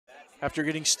after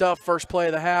getting stuffed first play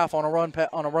of the half on a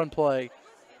run play.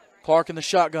 Clark in the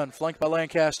shotgun, flanked by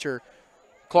Lancaster.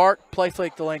 Clark play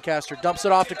fake to Lancaster, dumps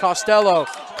it off to Costello.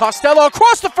 Costello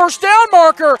across the first down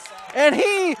marker, and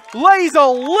he lays a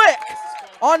lick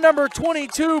on number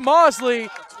 22, Mosley.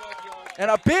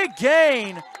 And a big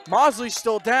gain. Mosley's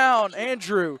still down,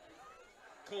 Andrew.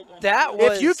 That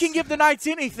was, if you can give the Knights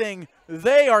anything,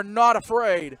 they are not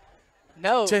afraid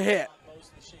to hit.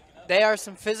 They are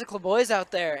some physical boys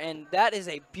out there, and that is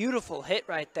a beautiful hit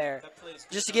right there.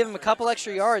 Just to give him a couple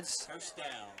extra yards.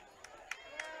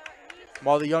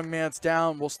 While the young man's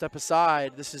down, we'll step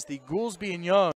aside. This is the Goolsby and Young